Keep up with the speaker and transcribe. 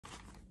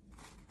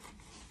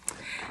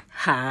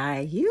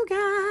Hi, you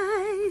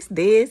guys.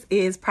 This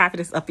is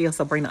Prophetess Afia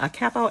Sabrina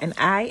Acapo, and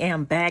I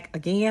am back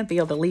again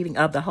via the leading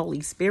of the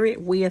Holy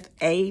Spirit with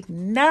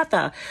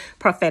another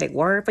prophetic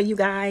word for you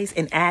guys.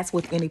 And as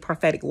with any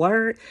prophetic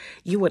word,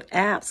 you would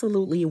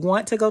absolutely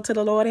want to go to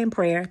the Lord in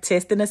prayer,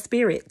 testing the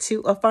spirit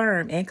to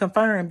affirm and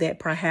confirm that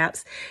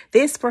perhaps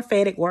this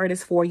prophetic word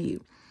is for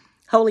you.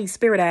 Holy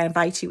Spirit, I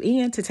invite you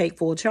in to take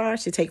full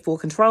charge, to take full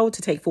control,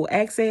 to take full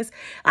access.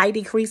 I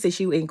decrease as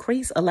you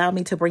increase. Allow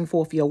me to bring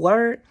forth your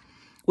word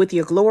with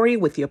your glory,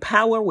 with your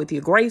power, with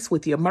your grace,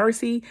 with your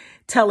mercy,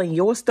 telling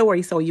your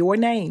story so your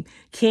name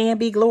can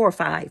be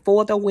glorified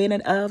for the winning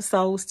of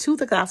souls to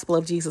the gospel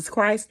of Jesus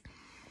Christ.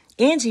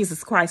 In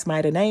Jesus Christ's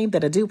mighty name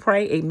that I do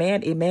pray.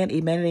 Amen, amen,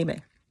 amen, and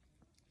amen.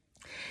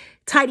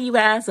 Title, you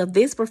guys, of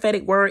this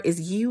prophetic word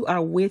is you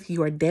are with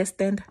your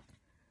destined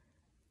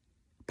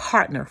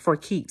partner for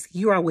keeps.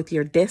 You are with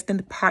your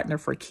destined partner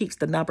for keeps.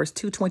 The number is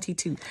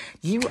 222.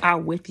 You are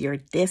with your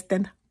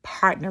destined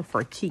partner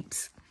for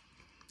keeps.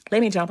 Let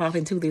me jump off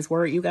into this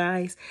word, you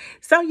guys.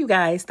 So, you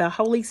guys, the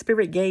Holy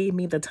Spirit gave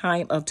me the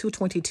time of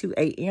 2:22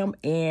 a.m.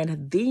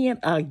 and then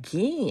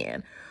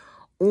again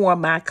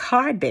on my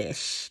car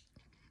dash,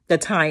 the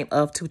time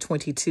of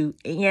 2:22,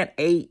 and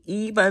a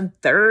even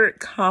third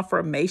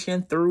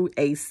confirmation through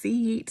a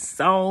seed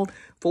sown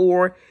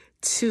for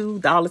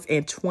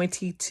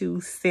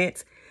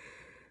 $2.22.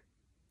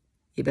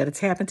 You better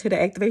tap into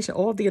the activation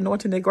of the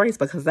anointing and grace,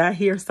 because I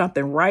hear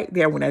something right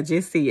there when I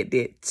just said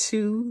that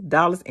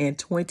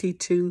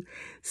 $2.22.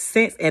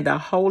 And the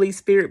Holy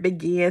Spirit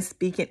began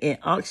speaking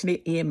and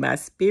unctioning in my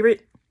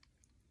spirit.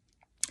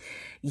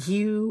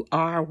 You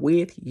are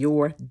with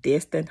your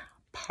destined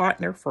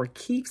partner for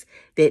keeps.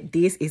 That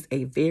this is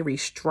a very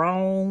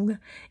strong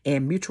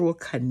and mutual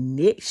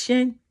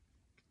connection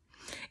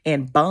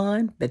and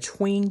bond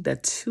between the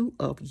two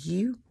of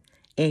you.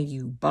 And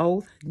you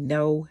both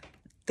know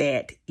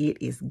that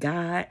it is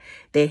God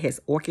that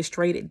has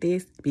orchestrated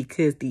this,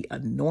 because the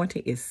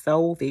anointing is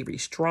so very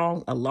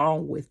strong,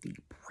 along with the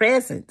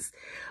presence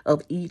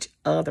of each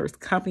other's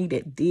company,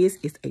 that this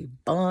is a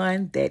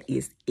bond that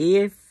is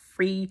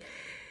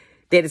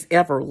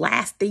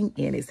everlasting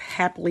and is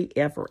happily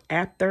ever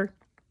after.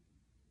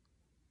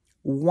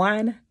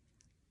 One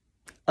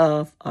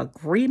of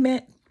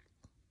agreement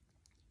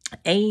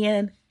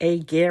and a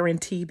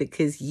guarantee,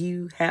 because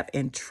you have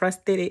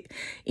entrusted it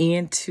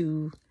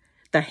into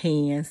the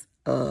hands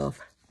of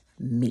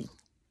me.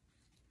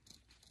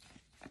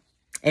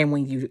 And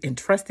when you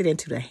entrust it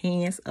into the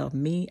hands of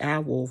me, I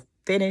will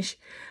finish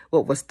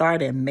what was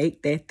started and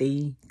make that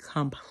thing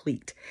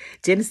complete.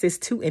 Genesis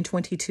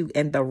 2:22.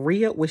 And the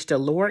rib which the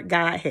Lord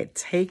God had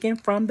taken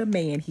from the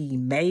man, he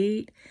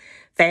made,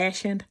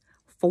 fashioned,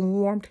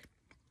 formed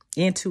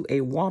into a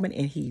woman,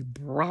 and he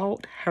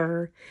brought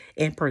her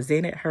and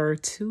presented her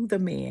to the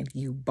man.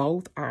 You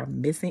both are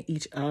missing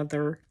each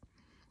other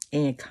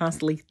and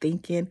constantly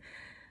thinking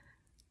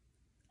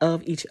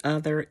of each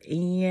other,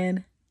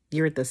 and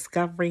you're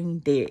discovering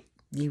that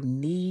you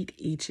need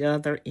each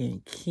other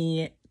and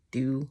can't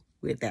do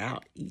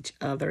without each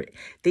other.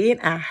 Then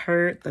I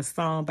heard the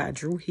song by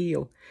Drew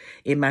Hill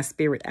in my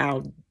spirit.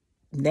 I'll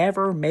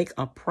never make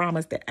a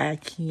promise that I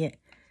can't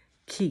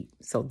keep.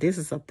 So this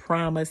is a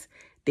promise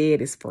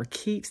that is for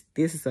keeps.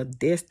 This is a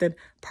destined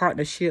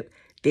partnership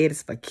that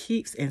is for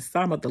keeps. And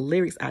some of the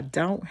lyrics I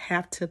don't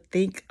have to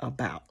think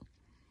about.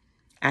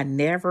 I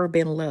never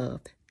been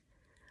loved.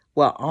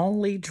 Well,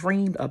 only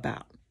dreamed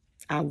about.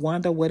 I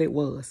wonder what it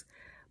was.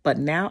 But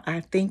now I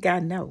think I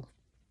know.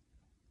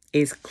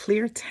 It's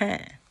clear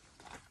time.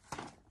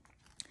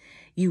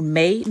 You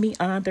made me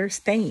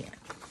understand.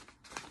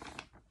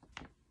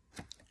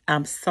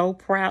 I'm so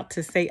proud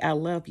to say I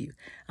love you.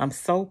 I'm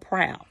so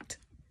proud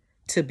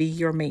to be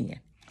your man.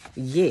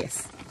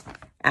 Yes,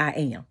 I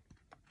am.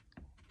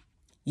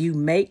 You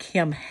make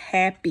him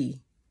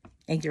happy,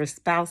 and your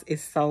spouse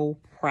is so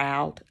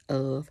proud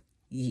of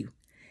you.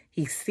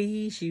 He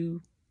sees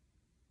you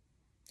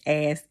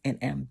as an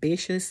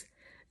ambitious,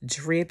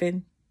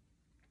 driven,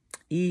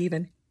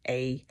 even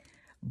a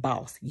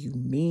boss. You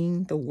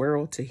mean the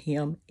world to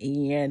him,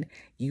 and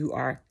you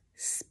are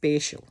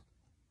special,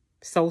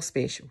 so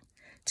special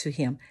to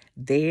him.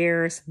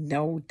 There's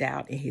no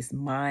doubt in his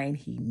mind.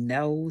 He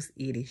knows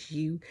it is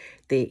you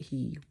that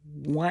he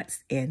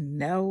wants, and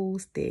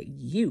knows that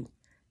you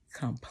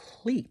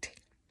complete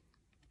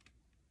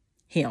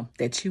him,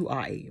 that you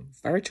are a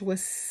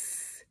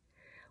virtuous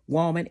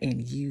woman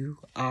and you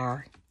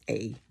are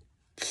a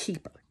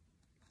keeper.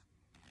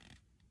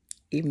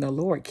 Even the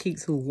Lord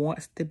keeps who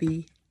wants to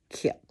be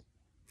kept.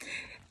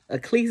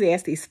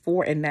 Ecclesiastes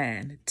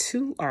 4:9.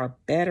 Two are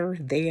better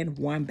than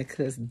one,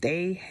 because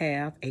they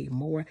have a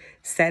more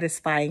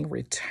satisfying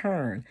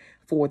return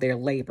for their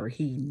labor.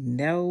 He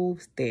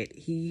knows that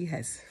he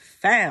has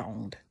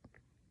found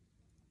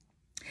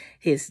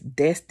his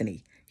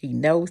destiny. He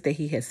knows that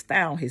he has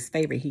found his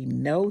favor. He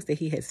knows that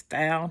he has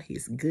found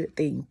his good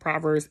thing.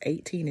 Proverbs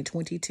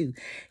 18:22.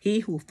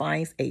 He who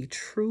finds a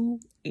true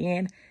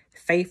and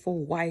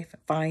faithful wife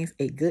finds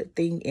a good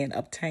thing and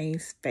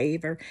obtains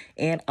favor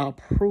and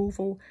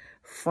approval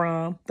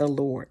from the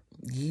Lord.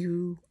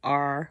 You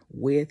are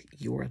with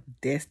your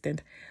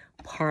destined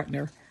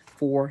partner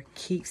for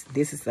keeps.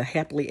 This is a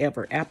happily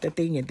ever after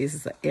thing, and this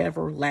is an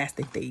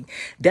everlasting thing.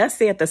 Thus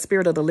saith the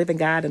Spirit of the living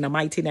God, in the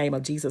mighty name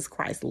of Jesus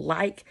Christ.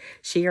 Like,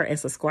 share, and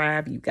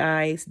subscribe, you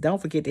guys.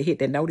 Don't forget to hit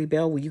the noti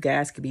bell where you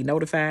guys can be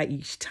notified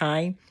each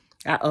time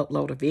I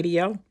upload a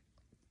video.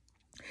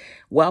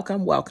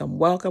 Welcome, welcome,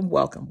 welcome,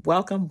 welcome,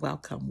 welcome,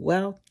 welcome,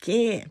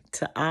 welcome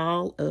to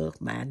all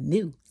of my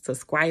new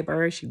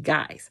subscribers, you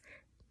guys.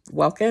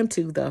 Welcome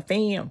to the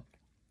fam.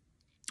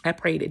 I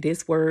pray that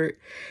this word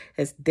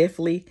has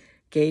definitely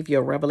gave you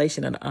a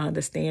revelation and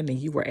understanding.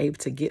 You were able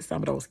to get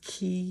some of those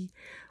key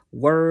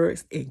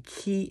words and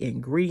key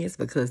ingredients,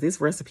 because this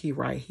recipe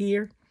right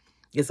here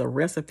is a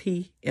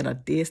recipe in a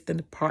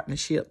destined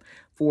partnership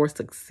for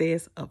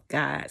success of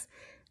God's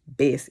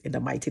best, in the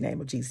mighty name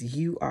of Jesus.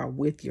 You are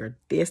with your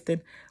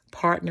destined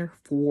partner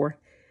for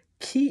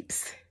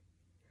keeps.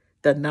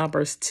 The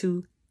numbers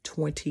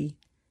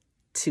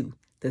 222.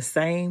 The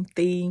same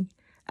thing.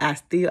 I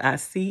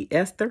see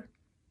Esther.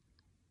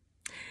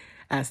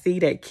 I see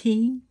that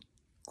king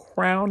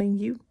crowning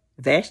you.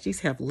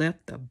 Vashtis have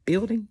left the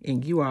building,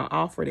 and you are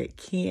offered that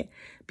can't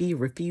be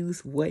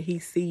refused. What he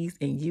sees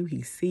in you,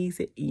 he sees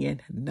it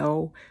in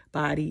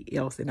nobody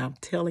else. And I'm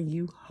telling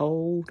you,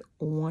 hold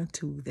on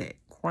to that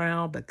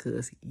crown,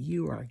 because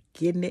you are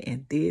getting it,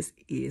 and this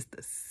is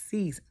the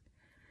season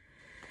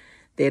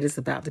that is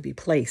about to be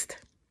placed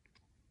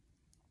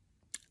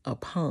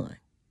upon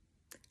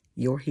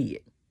your head.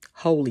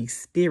 Holy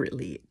Spirit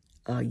led,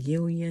 a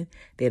union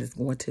that is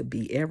going to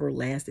be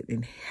everlasting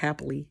and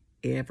happily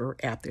ever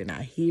after. And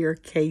I hear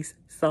Case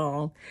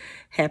song,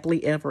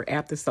 happily ever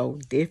after. So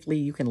definitely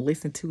you can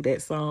listen to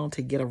that song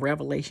to get a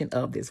revelation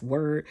of this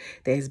word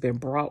that has been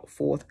brought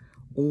forth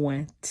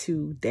on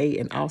today.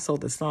 And also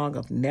the song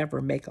of never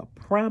make a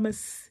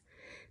promise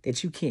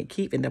that you can't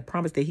keep, and the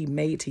promise that he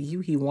made to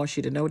you. He wants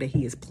you to know that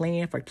he is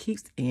playing for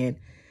keeps, and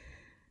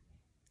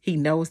he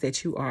knows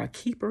that you are a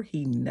keeper.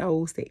 He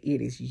knows that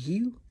it is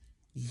you.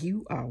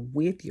 You are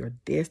with your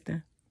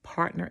destined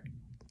partner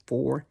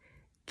for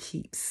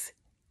keeps.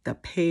 The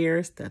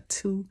pairs, the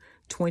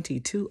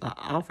 222, are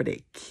offer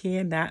that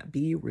cannot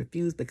be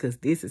refused, because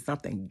this is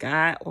something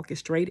God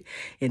orchestrated,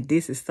 and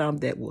this is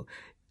something that will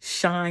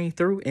shine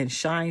through and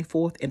shine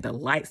forth in the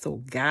light,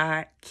 so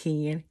God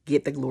can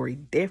get the glory.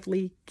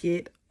 Definitely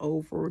get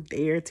over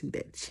there to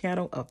that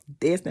channel of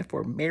Destined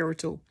for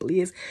Marital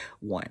Bliss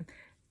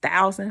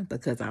 1000,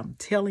 because I'm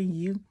telling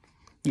you,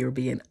 you're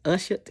being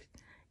ushered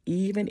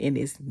even in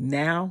this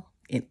now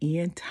and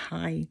end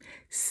time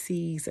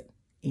season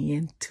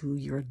into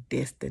your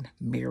destined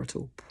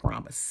marital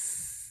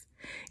promise.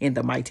 In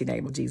the mighty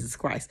name of Jesus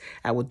Christ,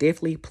 I will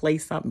definitely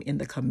place something in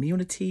the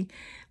community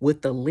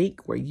with the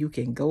link where you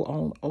can go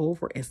on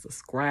over and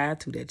subscribe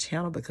to that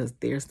channel, because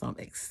there's some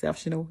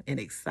exceptional and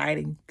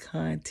exciting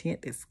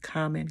content that's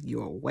coming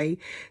your way,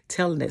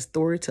 telling that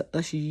story to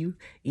usher you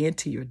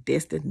into your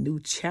destined new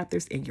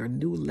chapters and your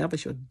new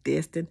levels, your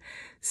destined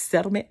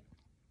settlement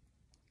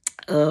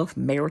of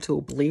marital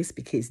bliss,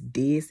 because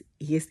this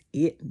is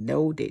it.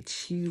 Know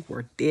that you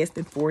were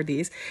destined for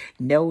this.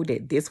 Know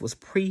that this was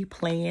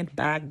pre-planned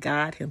by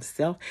God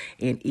himself,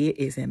 and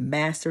it is in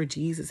Master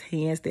Jesus'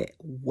 hands that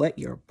what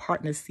your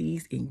partner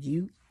sees in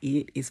you,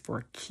 it is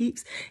for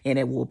keeps, and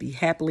it will be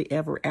happily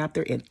ever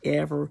after and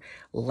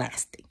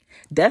everlasting.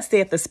 Thus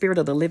saith the Spirit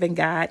of the living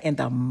God, in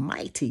the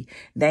mighty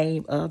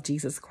name of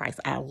Jesus Christ.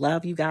 I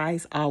love you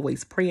guys.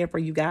 Always praying for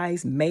you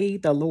guys. May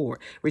the Lord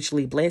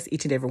richly bless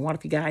each and every one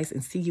of you guys,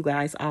 and see you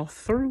guys all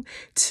through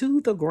to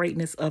the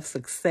greatness of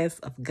success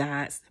of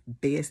God's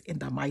best, in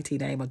the mighty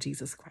name of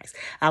Jesus Christ.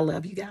 I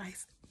love you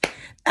guys.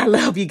 I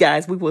love you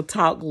guys. We will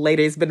talk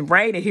later. It's been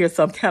raining here,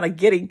 so I'm kind of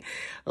getting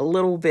a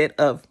little bit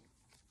of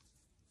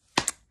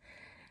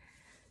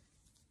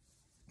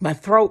my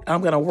throat.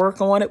 I'm going to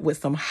work on it with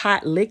some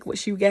hot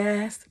liquids, you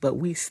guys. But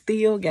we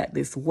still got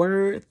this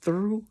word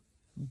through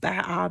by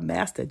our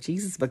Master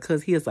Jesus,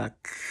 because he is a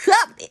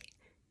covenant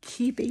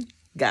keeping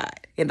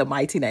God, in the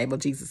mighty name of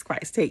Jesus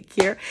Christ. Take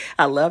care.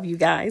 I love you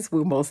guys.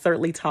 We'll most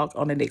certainly talk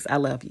on the next. I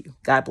love you.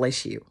 God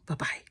bless you.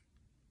 Bye-bye.